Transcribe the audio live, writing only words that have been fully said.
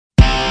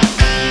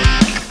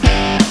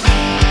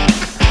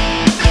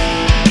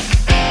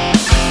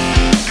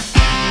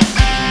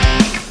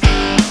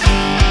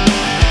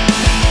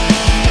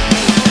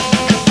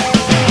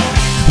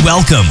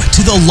Welcome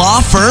to the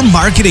Law Firm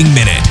Marketing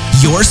Minute,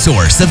 your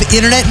source of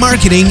internet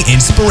marketing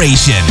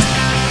inspiration.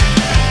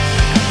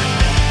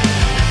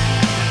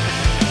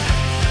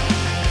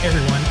 Hey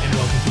everyone, and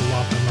welcome to the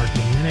Law Firm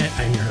Marketing Minute.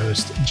 I'm your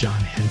host,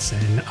 John Henson.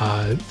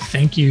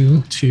 Thank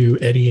you to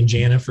Eddie and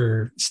Jana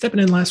for stepping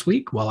in last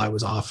week while I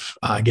was off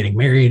getting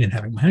married and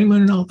having my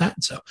honeymoon and all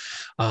that. So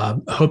I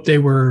hope they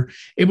were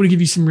able to give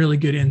you some really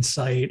good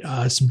insight,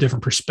 some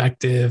different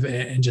perspective,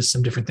 and just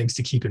some different things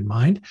to keep in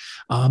mind.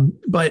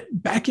 But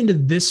back into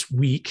this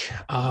week,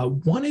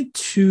 wanted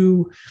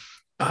to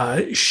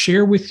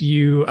share with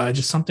you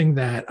just something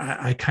that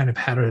I kind of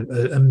had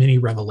a mini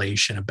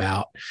revelation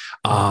about.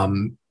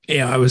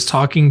 I was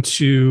talking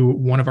to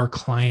one of our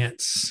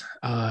clients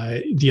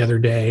the other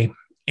day,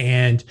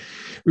 and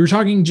we were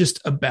talking just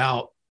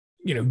about,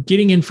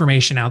 getting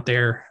information out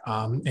there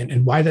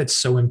and why that's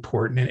so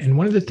important. And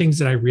one of the things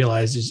that I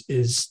realized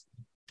is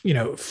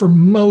for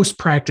most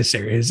practice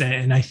areas,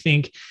 and I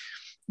think,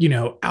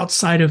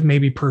 outside of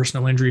maybe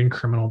personal injury and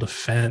criminal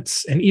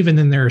defense, and even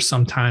then there are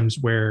some times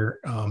where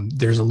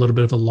there's a little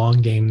bit of a long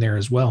game there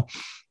as well.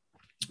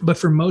 But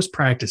for most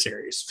practice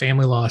areas,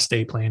 family law,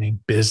 estate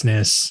planning,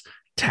 business,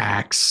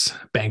 tax,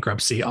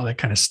 bankruptcy, all that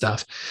kind of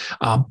stuff,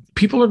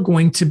 people are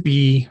going to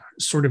be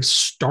sort of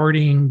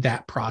starting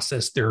that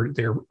process,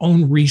 their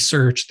own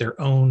research, their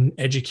own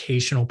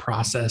educational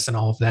process, and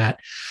all of that.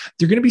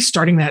 They're going to be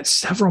starting that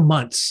several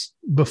months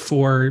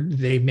before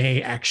they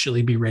may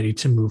actually be ready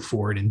to move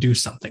forward and do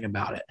something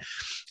about it.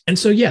 And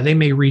so, they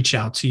may reach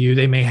out to you.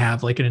 They may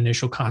have like an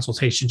initial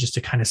consultation just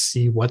to kind of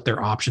see what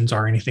their options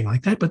are, anything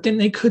like that. But then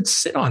they could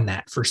sit on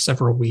that for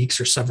several weeks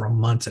or several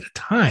months at a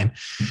time.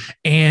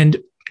 And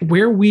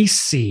where we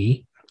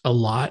see a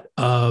lot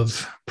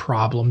of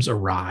problems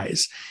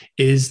arise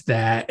is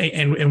that,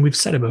 and we've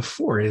said it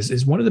before,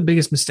 is one of the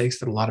biggest mistakes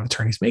that a lot of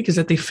attorneys make is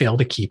that they fail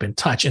to keep in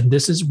touch. And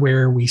this is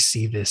where we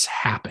see this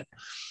happen.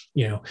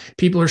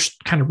 People are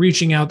kind of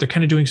reaching out, they're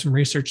kind of doing some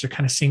research, they're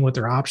kind of seeing what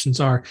their options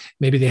are.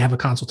 Maybe they have a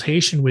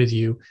consultation with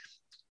you,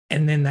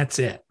 and then that's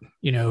it.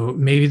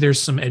 Maybe there's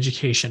some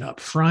education up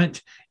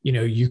front.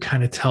 You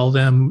kind of tell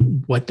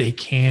them what they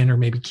can or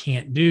maybe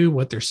can't do,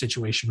 what their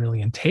situation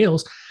really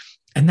entails.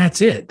 And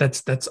that's it.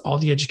 That's all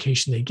the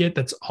education they get.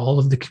 That's all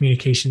of the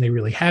communication they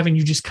really have. And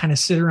you just kind of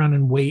sit around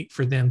and wait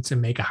for them to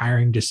make a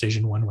hiring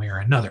decision one way or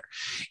another.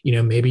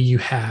 Maybe you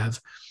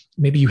have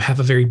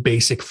a very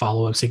basic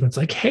follow-up sequence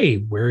like, hey,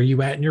 where are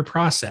you at in your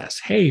process?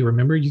 Hey,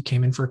 remember you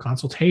came in for a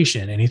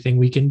consultation, anything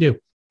we can do?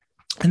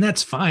 And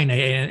that's fine.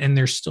 And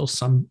there's still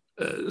some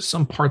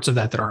parts of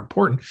that are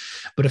important.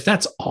 But if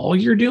that's all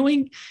you're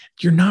doing,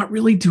 you're not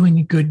really doing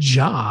a good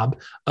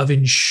job of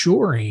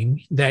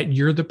ensuring that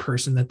you're the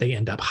person that they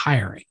end up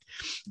hiring.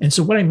 And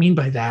so what I mean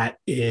by that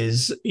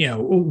is,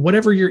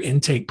 whatever your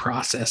intake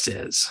process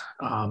is,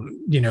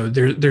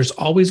 there's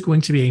always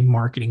going to be a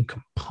marketing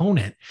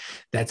component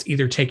that's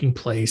either taking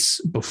place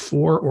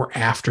before or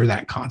after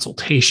that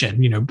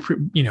consultation,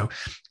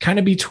 kind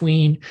of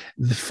between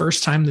the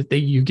first time that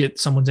you get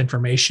someone's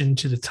information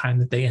to the time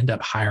that they end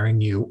up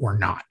hiring you or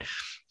not.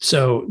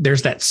 So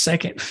there's that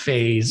second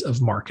phase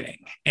of marketing.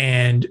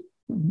 And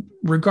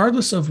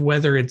regardless of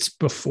whether it's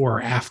before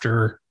or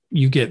after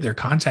you get their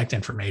contact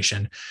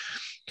information,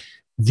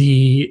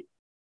 the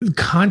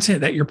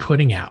content that you're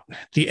putting out,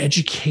 the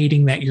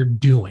educating that you're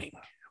doing,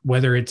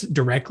 whether it's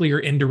directly or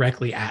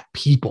indirectly at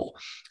people,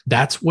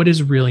 that's what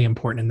is really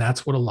important. And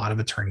that's what a lot of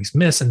attorneys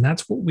miss. And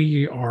that's what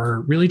we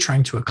are really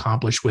trying to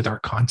accomplish with our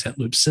content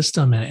loop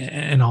system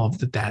and all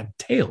of that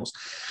entails.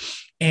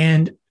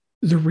 And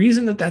the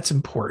reason that that's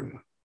important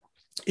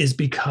is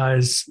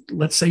because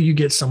let's say you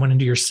get someone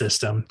into your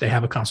system, they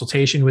have a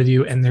consultation with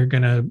you and they're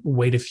going to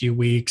wait a few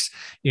weeks.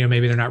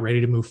 Maybe they're not ready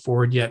to move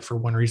forward yet for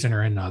one reason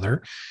or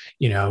another.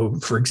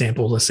 For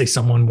example, let's say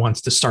someone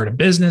wants to start a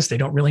business. They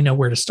don't really know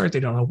where to start. They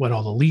don't know what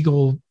all the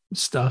legal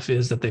stuff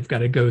is that they've got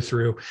to go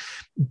through,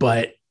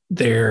 but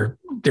they're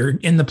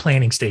in the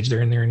planning stage.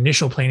 They're in their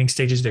initial planning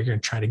stages. They're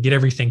going to try to get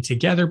everything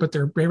together, but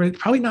they're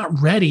probably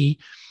not ready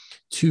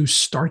to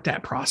start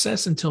that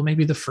process until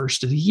maybe the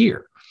first of the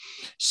year.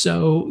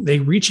 So they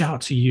reach out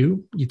to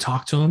you, you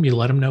talk to them, you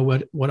let them know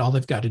what all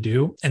they've got to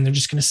do, and they're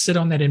just going to sit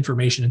on that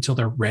information until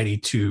they're ready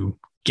to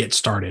get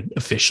started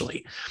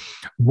officially.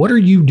 What are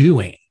you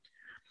doing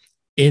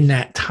in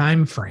that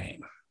time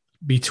frame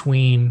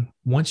between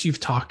once you've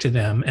talked to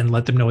them and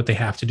let them know what they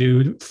have to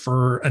do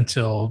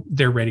until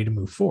they're ready to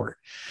move forward?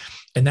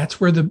 And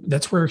that's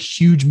where a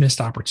huge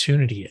missed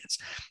opportunity is.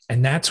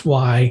 And that's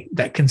why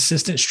that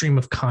consistent stream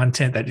of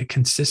content, that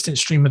consistent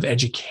stream of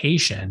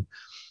education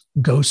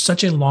goes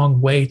such a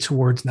long way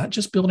towards not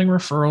just building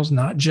referrals,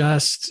 not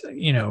just,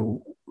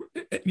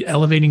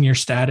 elevating your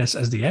status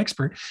as the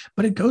expert,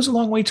 but it goes a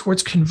long way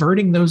towards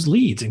converting those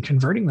leads and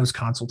converting those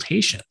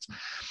consultations.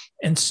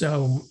 And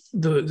so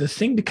the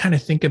thing to kind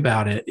of think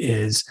about it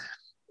is,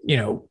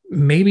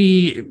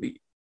 maybe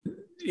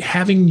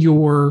having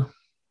your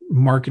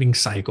marketing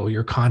cycle,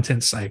 your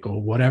content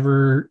cycle,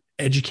 whatever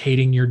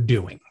educating you're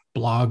doing,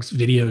 blogs,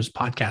 videos,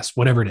 podcasts,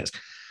 whatever it is,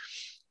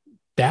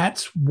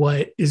 that's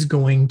what is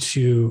going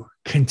to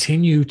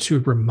continue to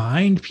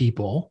remind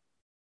people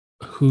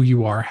who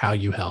you are, how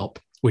you help,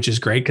 which is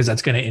great because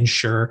that's going to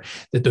ensure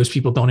that those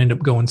people don't end up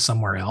going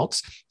somewhere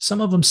else. Some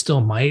of them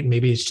still might.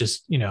 Maybe it's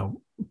just,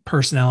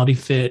 personality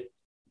fit,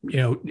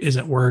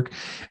 isn't work.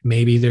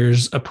 Maybe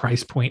there's a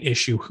price point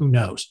issue. Who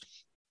knows?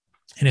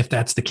 And if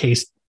that's the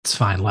case, it's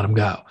fine. Let them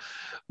go.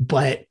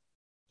 But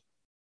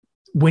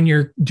when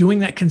you're doing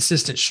that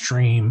consistent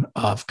stream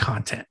of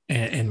content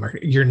and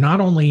you're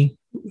not only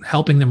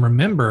helping them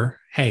remember,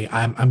 hey,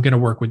 I'm going to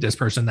work with this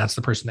person. That's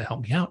the person that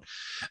helped me out.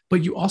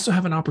 But you also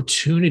have an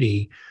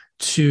opportunity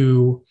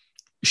to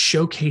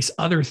showcase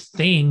other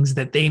things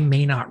that they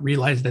may not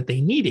realize that they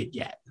needed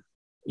yet.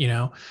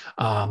 To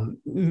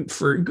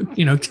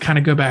kind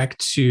of go back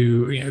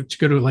to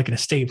go to like an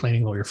estate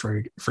planning lawyer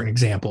for an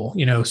example.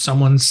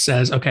 Someone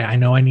says, okay, I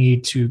know I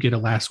need to get a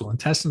last will and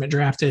testament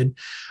drafted,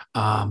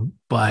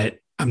 but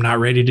I'm not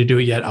ready to do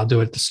it yet. I'll do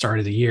it at the start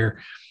of the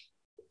year.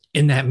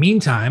 In that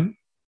meantime,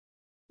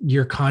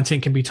 your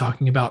content can be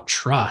talking about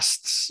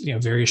trusts,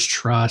 various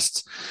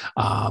trusts,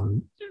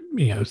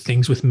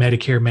 things with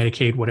Medicare,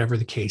 Medicaid, whatever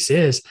the case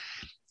is.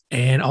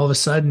 And all of a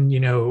sudden,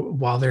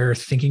 while they're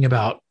thinking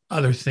about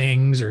other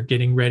things or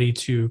getting ready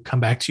to come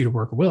back to you to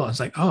work a will,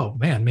 it's like, oh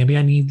man, maybe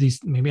I need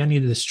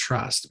this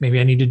trust. Maybe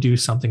I need to do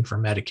something for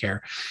Medicare.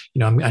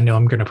 I know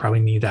I'm going to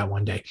probably need that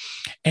one day.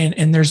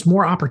 And there's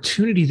more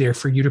opportunity there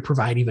for you to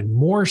provide even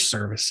more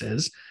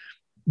services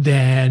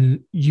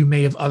than you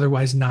may have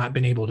otherwise not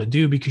been able to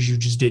do because you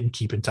just didn't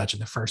keep in touch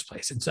in the first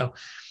place. And so,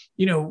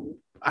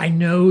 I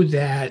know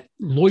that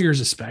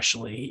lawyers,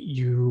 especially,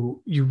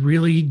 you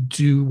really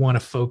do want to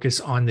focus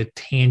on the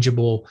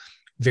tangible,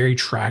 very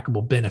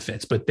trackable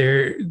benefits, but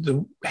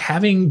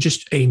having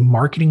just a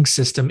marketing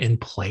system in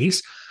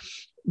place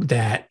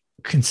that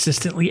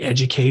consistently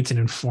educates and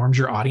informs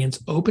your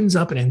audience opens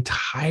up an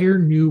entire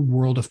new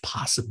world of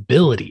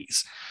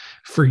possibilities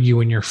for you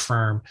and your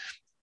firm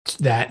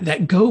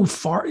that go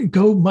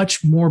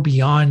much more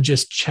beyond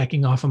just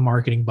checking off a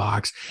marketing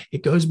box.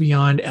 It goes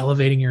beyond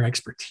elevating your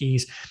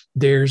expertise.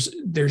 There's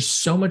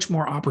so much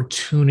more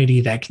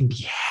opportunity that can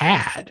be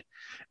had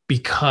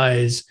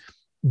because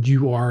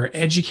you are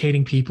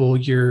educating people.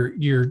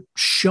 You're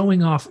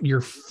showing off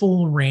your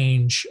full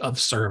range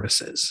of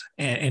services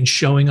and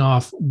showing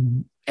off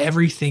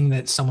everything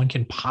that someone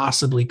can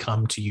possibly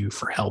come to you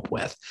for help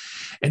with.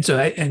 And so,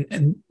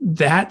 and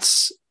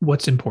that's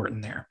what's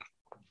important there.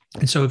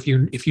 And so if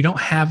you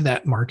don't have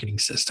that marketing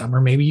system,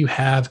 or maybe you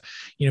have,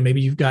 maybe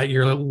you've got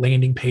your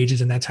landing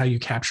pages and that's how you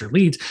capture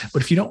leads.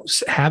 But if you don't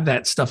have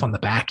that stuff on the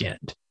back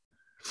end,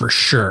 for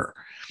sure,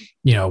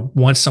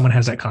 once someone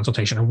has that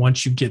consultation or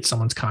once you get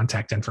someone's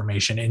contact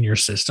information in your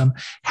system,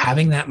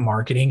 having that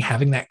marketing,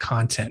 having that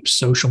content,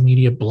 social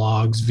media,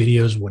 blogs,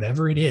 videos,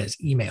 whatever it is,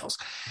 emails,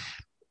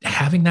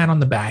 having that on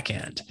the back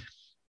end,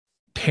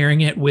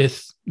 pairing it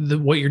with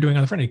what you're doing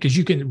on the front end.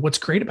 Because what's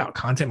great about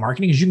content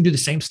marketing is you can do the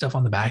same stuff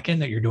on the back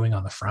end that you're doing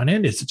on the front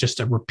end. It's just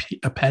a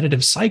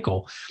repetitive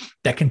cycle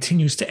that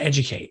continues to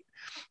educate.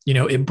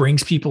 It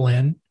brings people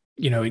in,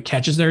 it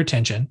catches their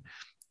attention,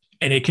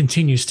 and it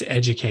continues to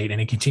educate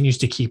and it continues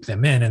to keep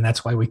them in. And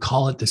that's why we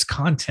call it this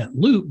content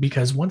loop,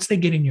 because once they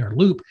get in your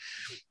loop,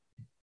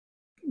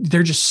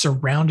 they're just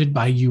surrounded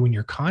by you and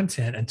your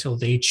content until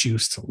they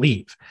choose to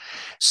leave.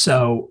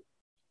 So,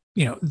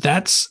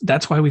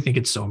 that's why we think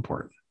it's so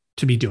important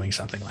to be doing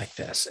something like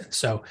this. And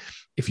so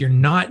if you're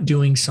not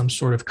doing some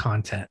sort of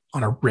content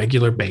on a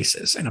regular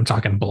basis, and I'm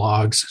talking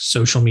blogs,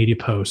 social media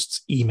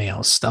posts,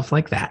 emails, stuff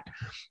like that,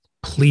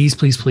 please,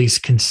 please, please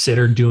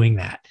consider doing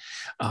that.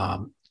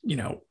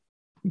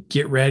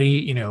 Get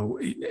ready.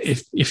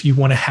 If you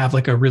want to have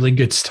like a really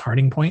good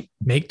starting point,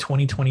 make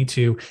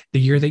 2022 the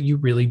year that you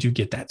really do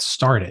get that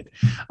started.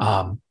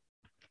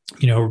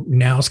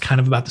 Now is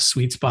kind of about the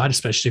sweet spot,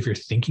 especially if you're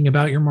thinking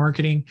about your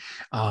marketing,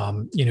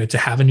 to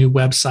have a new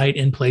website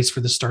in place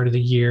for the start of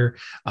the year,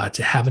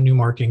 to have a new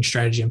marketing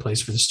strategy in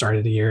place for the start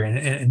of the year.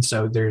 And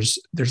so there's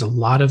a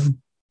lot of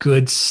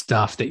good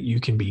stuff that you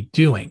can be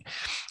doing.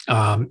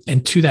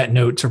 And to that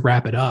note, to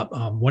wrap it up,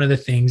 one of the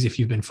things, if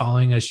you've been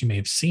following us, you may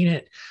have seen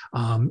it.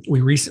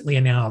 We recently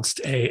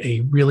announced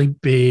a really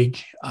big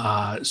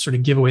sort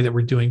of giveaway that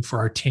we're doing for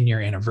our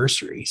 10-year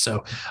anniversary.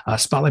 So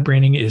Spotlight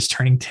Branding is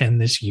turning 10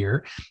 this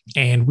year,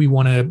 and we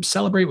want to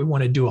celebrate. We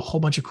want to do a whole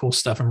bunch of cool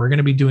stuff, and we're going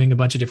to be doing a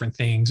bunch of different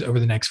things over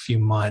the next few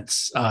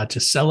months to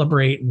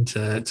celebrate and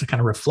to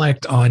kind of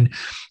reflect on,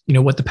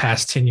 what the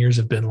past 10 years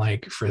have been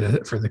like for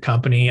the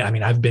company. I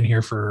mean, I've been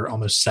here for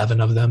almost 7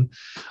 of them.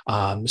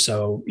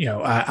 So,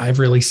 I've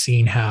really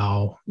seen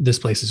how this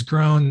place has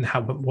grown,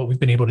 what we've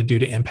been able to do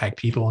to impact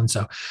people. And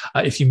so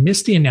if you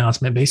missed the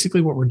announcement,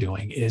 basically what we're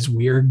doing is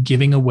we're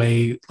giving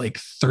away like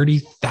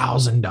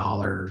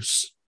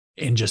 $30,000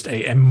 in just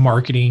a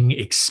marketing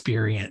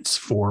experience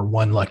for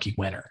one lucky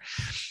winner.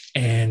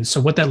 And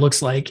so what that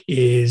looks like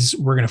is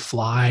we're going to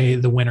fly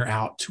the winner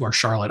out to our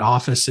Charlotte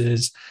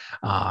offices.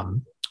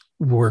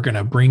 we're going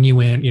to bring you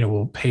in,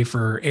 we'll pay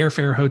for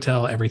airfare,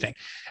 hotel, everything.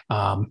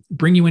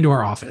 Bring you into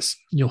our office.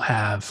 You'll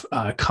have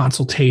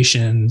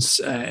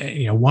consultations,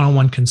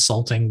 one-on-one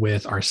consulting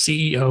with our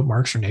CEO,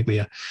 Mark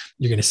Cerniglia.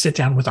 You're going to sit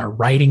down with our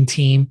writing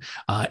team,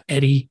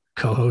 Eddie,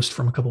 co-host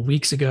from a couple of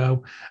weeks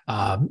ago.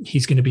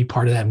 He's going to be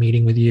part of that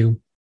meeting with you.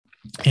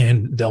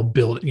 And they'll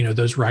build,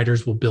 those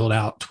writers will build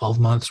out 12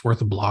 months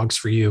worth of blogs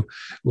for you.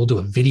 We'll do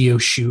a video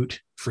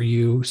shoot for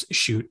you,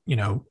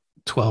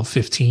 12,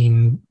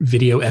 15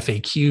 video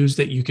FAQs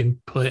that you can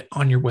put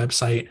on your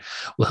website.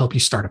 We'll help you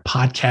start a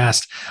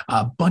podcast,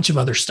 a bunch of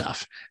other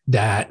stuff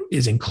that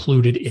is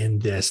included in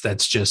this.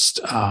 That's just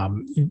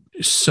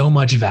so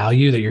much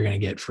value that you're going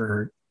to get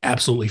for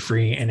absolutely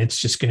free. And it's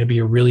just going to be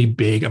a really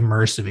big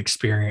immersive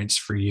experience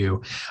for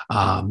you,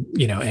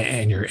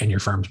 and your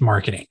firm's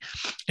marketing.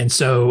 And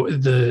so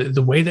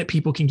the way that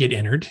people can get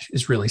entered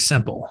is really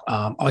simple.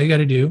 All you got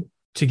to do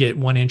to get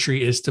one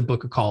entry is to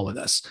book a call with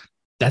us.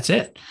 That's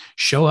it.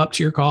 Show up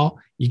to your call.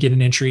 You get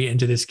an entry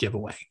into this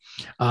giveaway.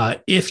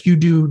 If you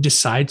do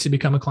decide to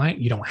become a client,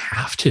 you don't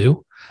have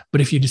to,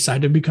 but if you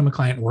decide to become a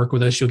client and work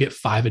with us, you'll get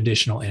 5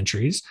 additional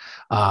entries.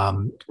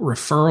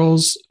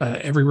 Referrals,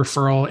 every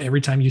referral,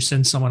 every time you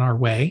send someone our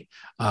way,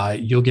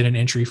 you'll get an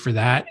entry for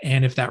that.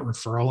 And if that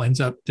referral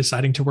ends up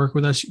deciding to work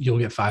with us, you'll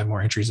get 5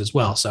 more entries as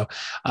well. So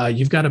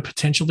you've got a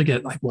potential to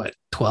get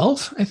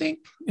 12, I think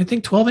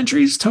 12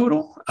 entries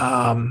total.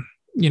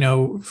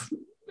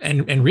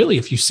 And really,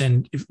 if you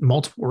send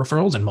multiple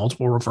referrals and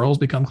multiple referrals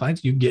become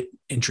clients, you get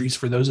entries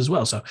for those as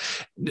well. So,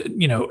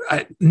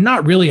 I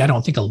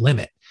don't think a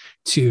limit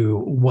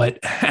to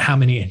how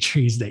many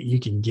entries that you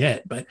can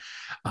get. But,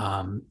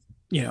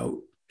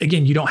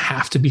 again, you don't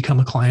have to become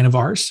a client of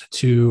ours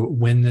to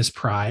win this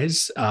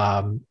prize.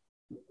 The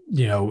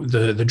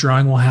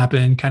drawing will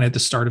happen kind of at the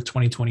start of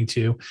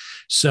 2022.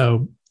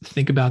 So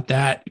think about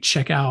that.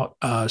 Check out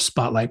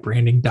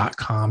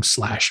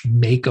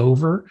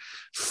spotlightbranding.com/makeover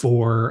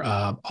for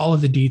all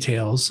of the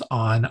details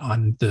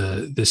on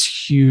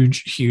this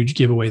huge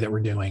giveaway that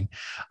we're doing.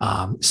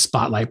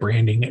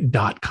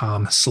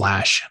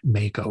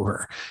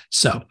 Spotlightbranding.com/makeover.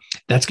 So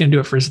that's going to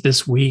do it for us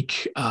this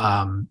week.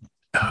 I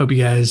hope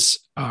you guys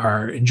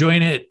are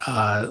enjoying it.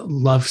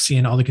 Love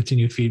seeing all the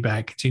continued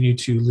feedback. Continue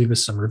to leave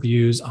us some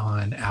reviews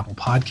on Apple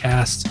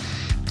Podcasts.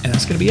 And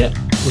that's going to be it.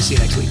 We'll see you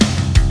next week.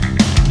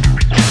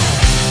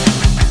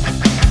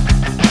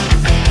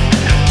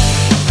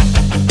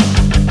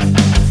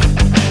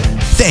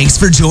 Thanks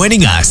for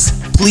joining us.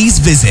 Please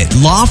visit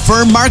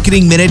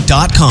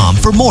lawfirmmarketingminute.com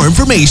for more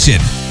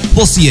information.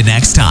 We'll see you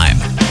next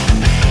time.